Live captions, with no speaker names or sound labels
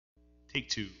Take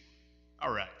two.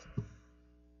 All right.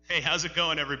 Hey, how's it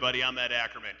going, everybody? I'm Ed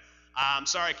Ackerman. I'm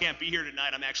sorry I can't be here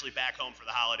tonight. I'm actually back home for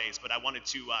the holidays, but I wanted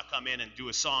to come in and do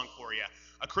a song for you,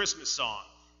 a Christmas song.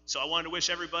 So I wanted to wish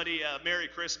everybody a Merry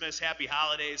Christmas, Happy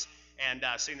Holidays, and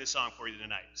sing this song for you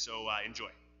tonight. So enjoy.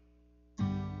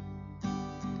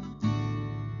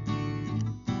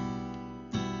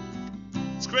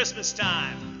 It's Christmas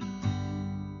time.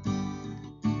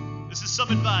 This is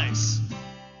some advice.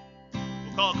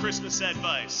 We'll call it Christmas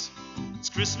advice. It's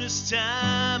Christmas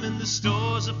time and the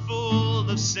stores are full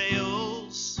of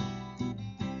sales.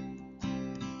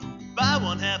 Buy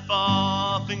one half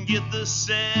off and get the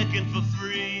second for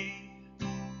free.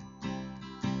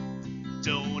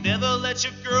 Don't ever let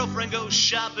your girlfriend go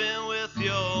shopping with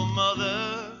your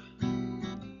mother.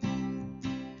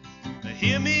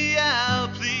 Hear me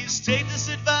out, please take this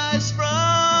advice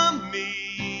from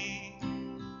me.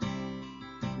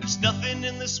 There's nothing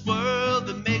in this world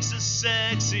that makes a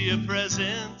sexier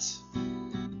present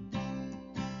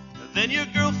than your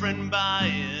girlfriend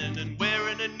buying and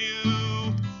wearing a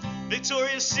new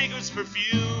Victoria's Secret's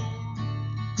perfume,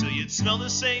 till you'd smell the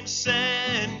same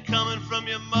scent coming from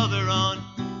your mother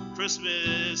on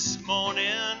Christmas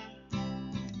morning.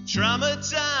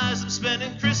 Traumatized, I'm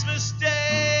spending Christmas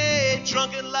Day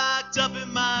drunk and locked up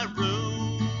in my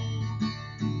room.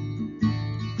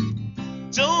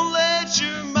 Don't let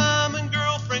your mom and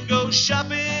girlfriend go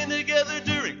shopping together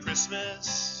during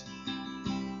Christmas,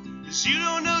 'cause you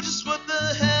don't know just what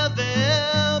the hell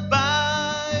they'll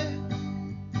buy.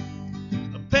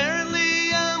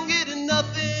 Apparently I'm getting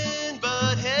nothing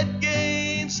but head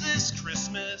games this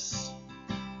Christmas.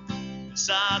 This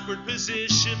awkward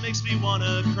position makes me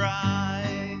wanna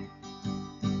cry.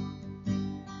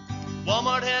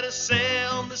 Walmart had a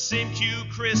sale on the same cute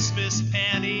Christmas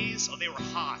panties. Oh, they were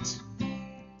hot.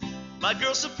 My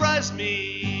girl surprised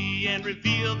me and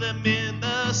revealed them in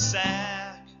the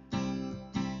sack.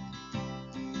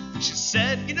 She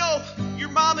said, you know, your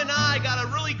mom and I got a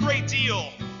really great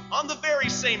deal on the very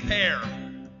same pair.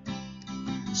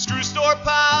 Screw store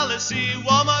policy,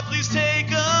 Walmart, please take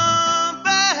them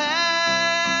back.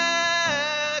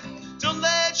 Don't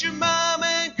let your mom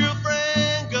and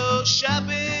girlfriend go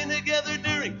shopping together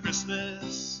during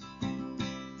Christmas,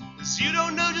 'cause you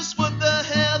don't know just what the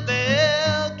hell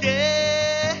they'll get.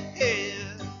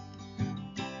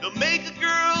 They'll make a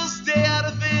girl's day out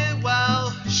of it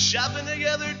while shopping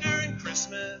together during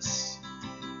Christmas.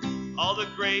 All the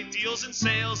great deals and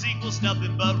sales equals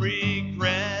nothing but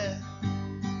regret.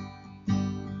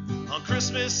 On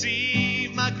Christmas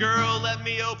Eve, my girl let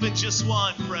me open just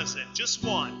one present, just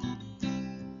one.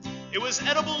 It was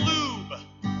edible lube,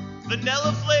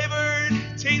 vanilla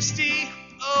flavored, tasty,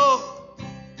 oh.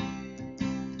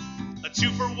 A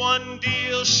 2-for-1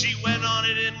 deal, she went on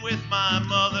it in with my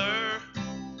mother.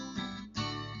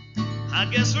 I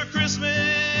guess for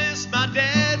Christmas, my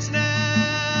dad's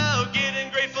now getting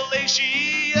great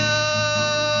fellatio.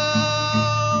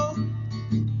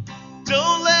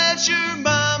 Don't let your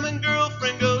mom and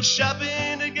girlfriend go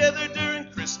shopping together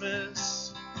during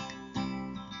Christmas.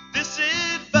 This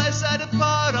advice I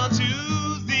depart onto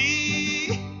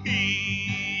thee.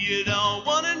 You don't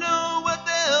want to know what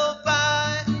they'll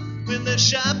buy when they're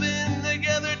shopping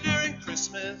together during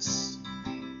Christmas.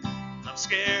 I'm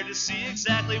scared to see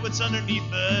exactly what's underneath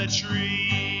the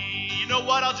tree. You know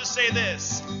what? I'll just say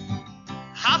this.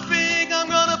 I think I'm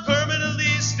gonna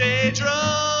permanently stay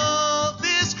drunk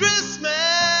this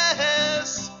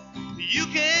Christmas. You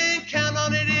can count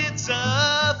on it, it's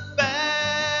a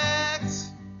fact.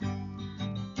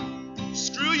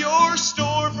 Screw your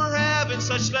store for having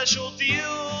such special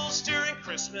deals during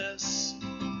Christmas.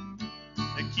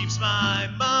 It keeps my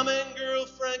mom and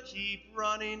girlfriend keep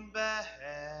running back.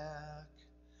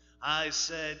 I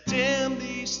said, damn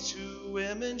these two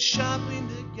women shopping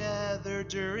together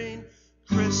during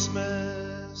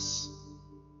Christmas.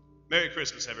 Merry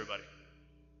Christmas, everybody.